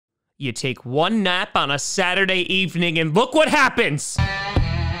You take one nap on a Saturday evening and look what happens.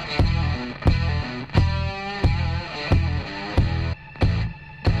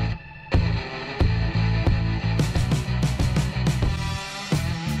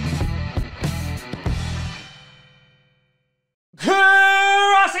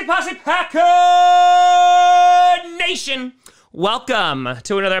 Grossi Posse Packer Nation. Welcome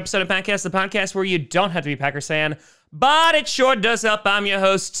to another episode of Packcast, the podcast where you don't have to be a Packers fan, but it sure does help. I'm your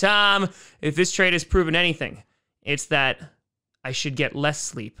host, Tom. If this trade has proven anything, it's that I should get less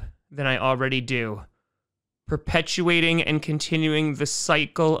sleep than I already do, perpetuating and continuing the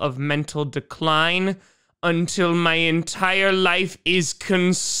cycle of mental decline until my entire life is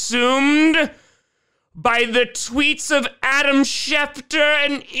consumed by the tweets of Adam Schefter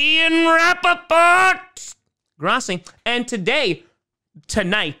and Ian Rappaport. Grossi. And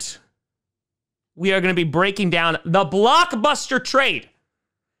tonight, we are going to be breaking down the blockbuster trade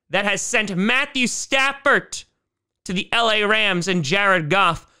that has sent Matthew Stafford to the LA Rams and Jared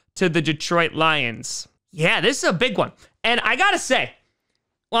Goff to the Detroit Lions. Yeah, this is a big one. And I got to say,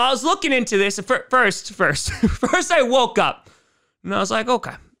 while I was looking into this, first I woke up and I was like,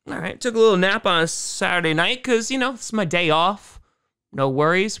 okay. All right, took a little nap on a Saturday night because, you know, it's my day off. No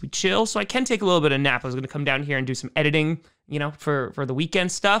worries, we chill. So I can take a little bit of nap. I was going to come down here and do some editing, you know, for the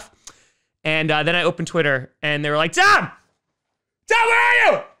weekend stuff. And then I opened Twitter and they were like, Tom, where are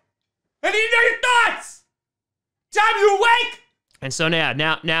you? I need to know your thoughts. Tom, you awake? And so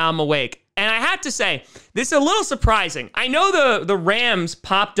now I'm awake. And I have to say, this is a little surprising. I know the Rams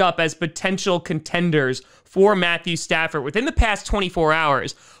popped up as potential contenders for Matthew Stafford within the past 24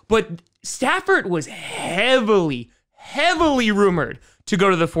 hours, but Stafford was heavily rumored to go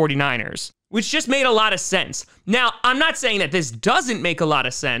to the 49ers, which just made a lot of sense. Now, I'm not saying that this doesn't make a lot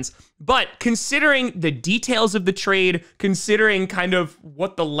of sense, but considering the details of the trade, considering kind of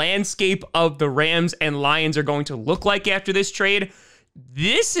what the landscape of the Rams and Lions are going to look like after this trade,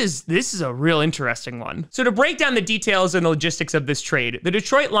 this is a real interesting one. So to break down the details and the logistics of this trade, the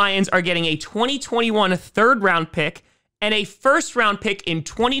Detroit Lions are getting a 2021 third-round pick and a first-round pick in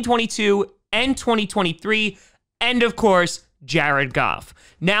 2022 and 2023, and of course, Jared Goff.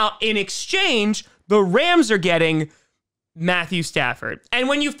 Now, in exchange, the Rams are getting Matthew Stafford. And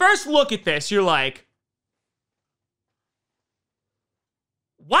when you first look at this, you're like,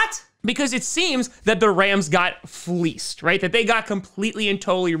 what? Because it seems that the Rams got fleeced, right? That they got completely and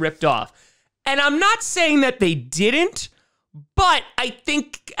totally ripped off. And I'm not saying that they didn't, but I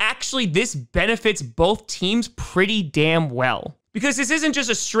think actually this benefits both teams pretty damn well. Because this isn't just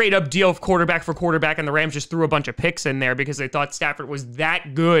a straight up deal of quarterback for quarterback and the Rams just threw a bunch of picks in there because they thought Stafford was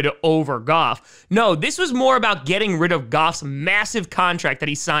that good over Goff. No, this was more about getting rid of Goff's massive contract that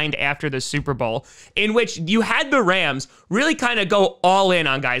he signed after the Super Bowl, in which you had the Rams really kind of go all in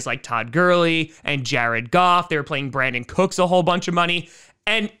on guys like Todd Gurley and Jared Goff. They were playing Brandon Cooks a whole bunch of money.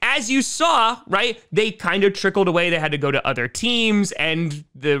 And as you saw, right, they kind of trickled away. They had to go to other teams, and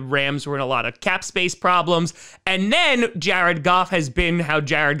the Rams were in a lot of cap space problems. And then Jared Goff has been how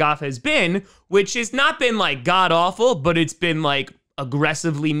Jared Goff has been, which has not been like god-awful, but it's been like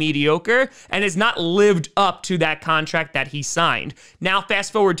aggressively mediocre and has not lived up to that contract that he signed. Now,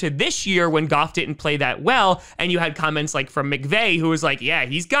 fast forward to this year when Goff didn't play that well, and you had comments like from McVay, who was like, yeah,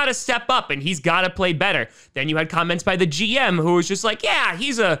 he's got to step up and he's got to play better. Then you had comments by the GM who was just like, yeah,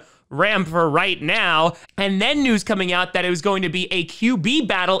 he's a Ram for right now. And then news coming out that it was going to be a QB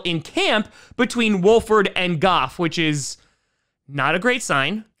battle in camp between Wolford and Goff, which is not a great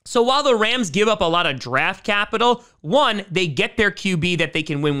sign. So while the Rams give up a lot of draft capital, one, they get their QB that they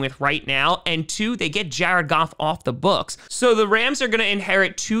can win with right now, and two, they get Jared Goff off the books. So the Rams are going to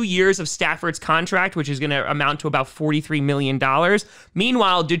inherit 2 years of Stafford's contract, which is going to amount to about $43 million.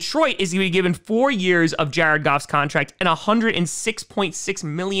 Meanwhile, Detroit is going to be given 4 years of Jared Goff's contract and $106.6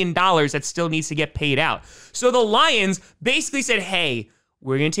 million that still needs to get paid out. So the Lions basically said, hey,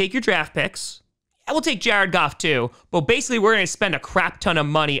 we're going to take your draft picks. We'll take Jared Goff too, but basically we're going to spend a crap ton of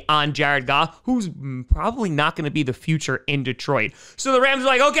money on Jared Goff, who's probably not going to be the future in Detroit. So the Rams are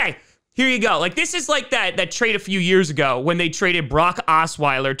like, okay, here you go. Like, this is like that trade a few years ago when they traded Brock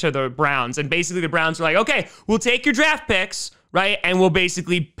Osweiler to the Browns, and basically the Browns were like, okay, we'll take your draft picks, right, and we'll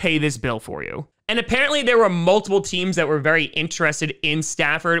basically pay this bill for you. And apparently there were multiple teams that were very interested in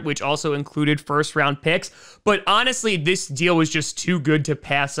Stafford, which also included first-round picks. But honestly, this deal was just too good to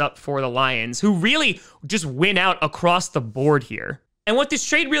pass up for the Lions, who really just win out across the board here. And what this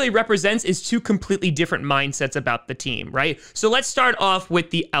trade really represents is two completely different mindsets about the team, right? So let's start off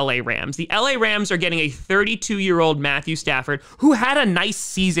with the LA Rams. The LA Rams are getting a 32-year-old Matthew Stafford, who had a nice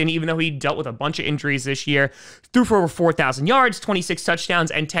season, even though he dealt with a bunch of injuries this year, threw for over 4,000 yards, 26 touchdowns,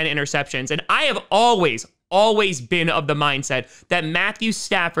 and 10 interceptions. And I have always been of the mindset that Matthew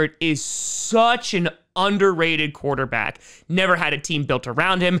Stafford is such an underrated quarterback. Never had a team built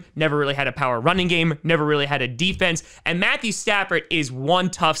around him, never really had a power running game, never really had a defense, and Matthew Stafford is one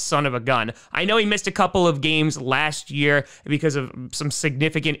tough son of a gun. I know he missed a couple of games last year because of some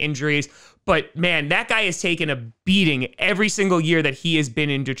significant injuries, but man, that guy has taken a beating every single year that he has been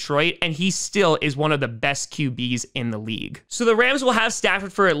in Detroit, and he still is one of the best QBs in the league. So the Rams will have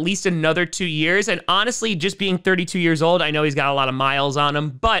Stafford for at least another 2 years, and honestly, just being 32 years old, I know he's got a lot of miles on him,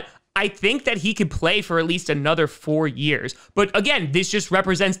 but I think that he could play for at least another 4 years. But again, this just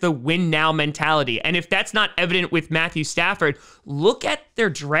represents the win now mentality. And if that's not evident with Matthew Stafford, look at their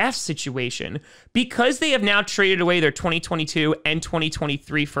draft situation. Because they have now traded away their 2022 and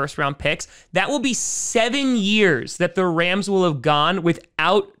 2023 first round picks, that will be 7 years that the Rams will have gone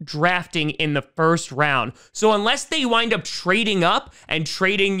without drafting in the first round. So unless they wind up trading up and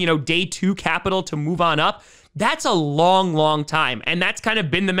trading, day 2 capital to move on up, that's a long, long time. And that's kind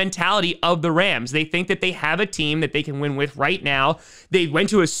of been the mentality of the Rams. They think that they have a team that they can win with right now. They went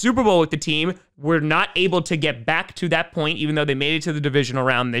to a Super Bowl with the team. Were not able to get back to that point, even though they made it to the divisional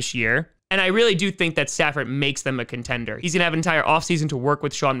round this year. And I really do think that Stafford makes them a contender. He's going to have an entire offseason to work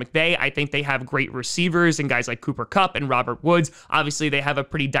with Sean McVay. I think they have great receivers and guys like Cooper Kupp and Robert Woods. Obviously, they have a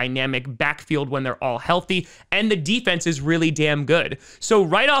pretty dynamic backfield when they're all healthy. And the defense is really damn good. So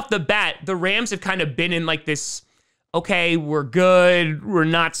right off the bat, the Rams have kind of been in like this, okay, we're good, we're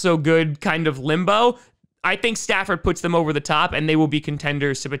not so good kind of limbo. I think Stafford puts them over the top, and they will be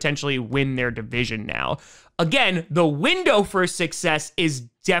contenders to potentially win their division now. Again, the window for success is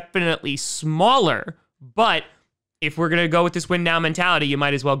definitely smaller, but if we're going to go with this win now mentality, you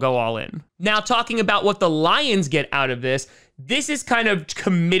might as well go all in. Now, talking about what the Lions get out of this is kind of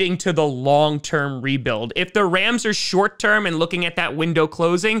committing to the long-term rebuild. If the Rams are short-term and looking at that window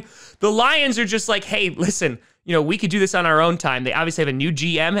closing, the Lions are just like, hey, listen, we could do this on our own time. They obviously have a new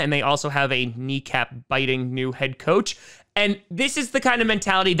GM, and they also have a kneecap-biting new head coach. And this is the kind of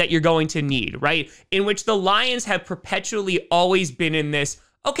mentality that you're going to need, right? In which the Lions have perpetually always been in this,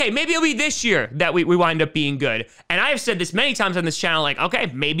 okay, maybe it'll be this year that we wind up being good. And I have said this many times on this channel, like, okay,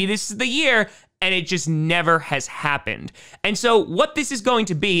 maybe this is the year, and it just never has happened. And so what this is going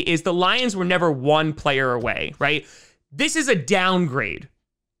to be is the Lions were never one player away, right? This is a downgrade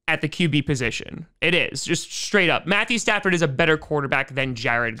at the QB position. It is, just straight up. Matthew Stafford is a better quarterback than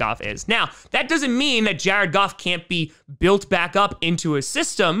Jared Goff is. Now, that doesn't mean that Jared Goff can't be built back up into a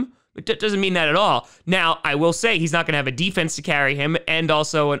system. It doesn't mean that at all. Now, I will say he's not going to have a defense to carry him and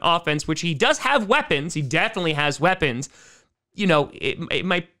also an offense, which he does have weapons. He definitely has weapons. It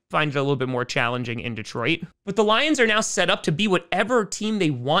might find it a little bit more challenging in Detroit. But the Lions are now set up to be whatever team they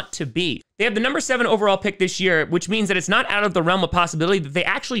want to be. They have the number 7 overall pick this year, which means that it's not out of the realm of possibility that they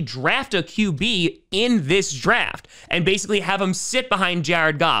actually draft a QB in this draft and basically have him sit behind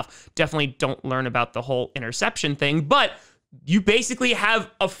Jared Goff. Definitely don't learn about the whole interception thing, but you basically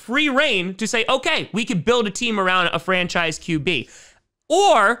have a free reign to say, okay, we could build a team around a franchise QB.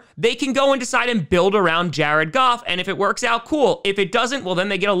 Or they can go and decide and build around Jared Goff, and if it works out, cool. If it doesn't, well, then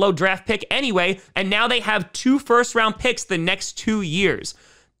they get a low draft pick anyway, and now they have 2 first-round picks the next 2 years.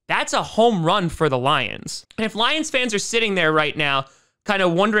 That's a home run for the Lions. And if Lions fans are sitting there right now kind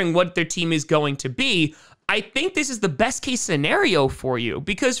of wondering what their team is going to be, I think this is the best-case scenario for you,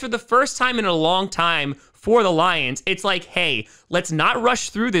 because for the first time in a long time, for the Lions, it's like, hey, let's not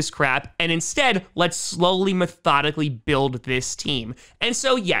rush through this crap, and instead, let's slowly, methodically build this team. And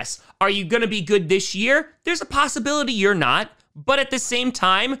so, yes, are you going to be good this year? There's a possibility you're not, but at the same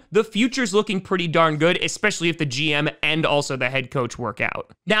time, the future's looking pretty darn good, especially if the GM and also the head coach work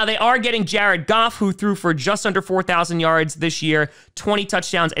out. Now, they are getting Jared Goff, who threw for just under 4,000 yards this year, 20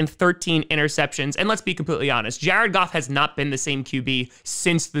 touchdowns, and 13 interceptions. And let's be completely honest, Jared Goff has not been the same QB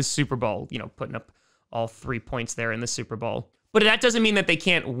since the Super Bowl, putting up all 3 points there in the Super Bowl. But that doesn't mean that they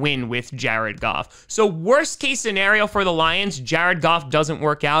can't win with Jared Goff. So worst case scenario for the Lions, Jared Goff doesn't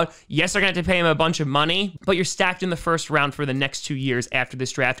work out. Yes, they're going to have to pay him a bunch of money, but you're stacked in the first round for the next 2 years after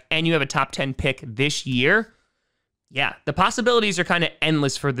this draft, and you have a top 10 pick this year. Yeah, the possibilities are kind of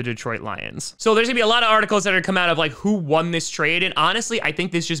endless for the Detroit Lions. So there's going to be a lot of articles that are come out of like who won this trade. And honestly, I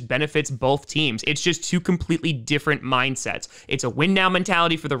think this just benefits both teams. It's just two completely different mindsets. It's a win now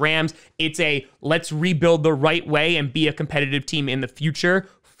mentality for the Rams. It's a let's rebuild the right way and be a competitive team in the future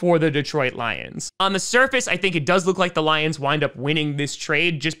for the Detroit Lions. On the surface, I think it does look like the Lions wind up winning this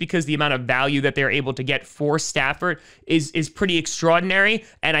trade just because the amount of value that they're able to get for Stafford is pretty extraordinary.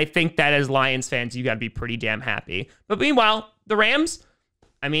 And I think that as Lions fans, you got to be pretty damn happy. But meanwhile, the Rams,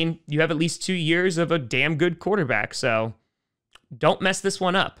 I mean, you have at least 2 years of a damn good quarterback, so don't mess this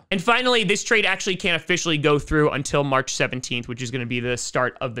one up. And finally, this trade actually can't officially go through until March 17th, which is going to be the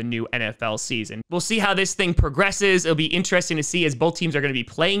start of the new NFL season. We'll see how this thing progresses. It'll be interesting to see as both teams are going to be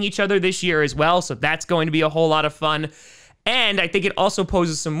playing each other this year as well, so that's going to be a whole lot of fun. And I think it also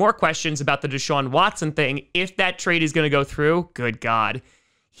poses some more questions about the Deshaun Watson thing. If that trade is going to go through, good God,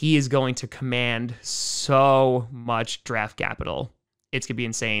 he is going to command so much draft capital. It's going to be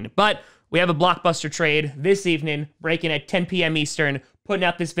insane. But we have a blockbuster trade this evening, breaking at 10 p.m. Eastern, putting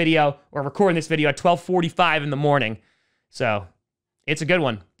out this video, or recording this video at 12:45 in the morning. So it's a good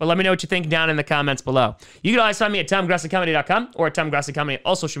one. But let me know what you think down in the comments below. You can always find me at TomGrossiComedy.com or at TomGrossiComedy,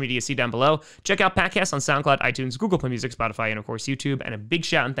 all social media see down below. Check out podcasts on SoundCloud, iTunes, Google Play Music, Spotify, and of course YouTube. And a big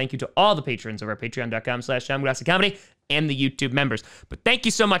shout and thank you to all the patrons over at patreon.com/TomGrossiComedy and the YouTube members. But thank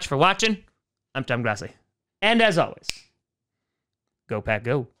you so much for watching. I'm Tom Grossi. And as always, go Pack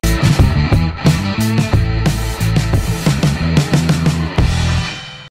Go.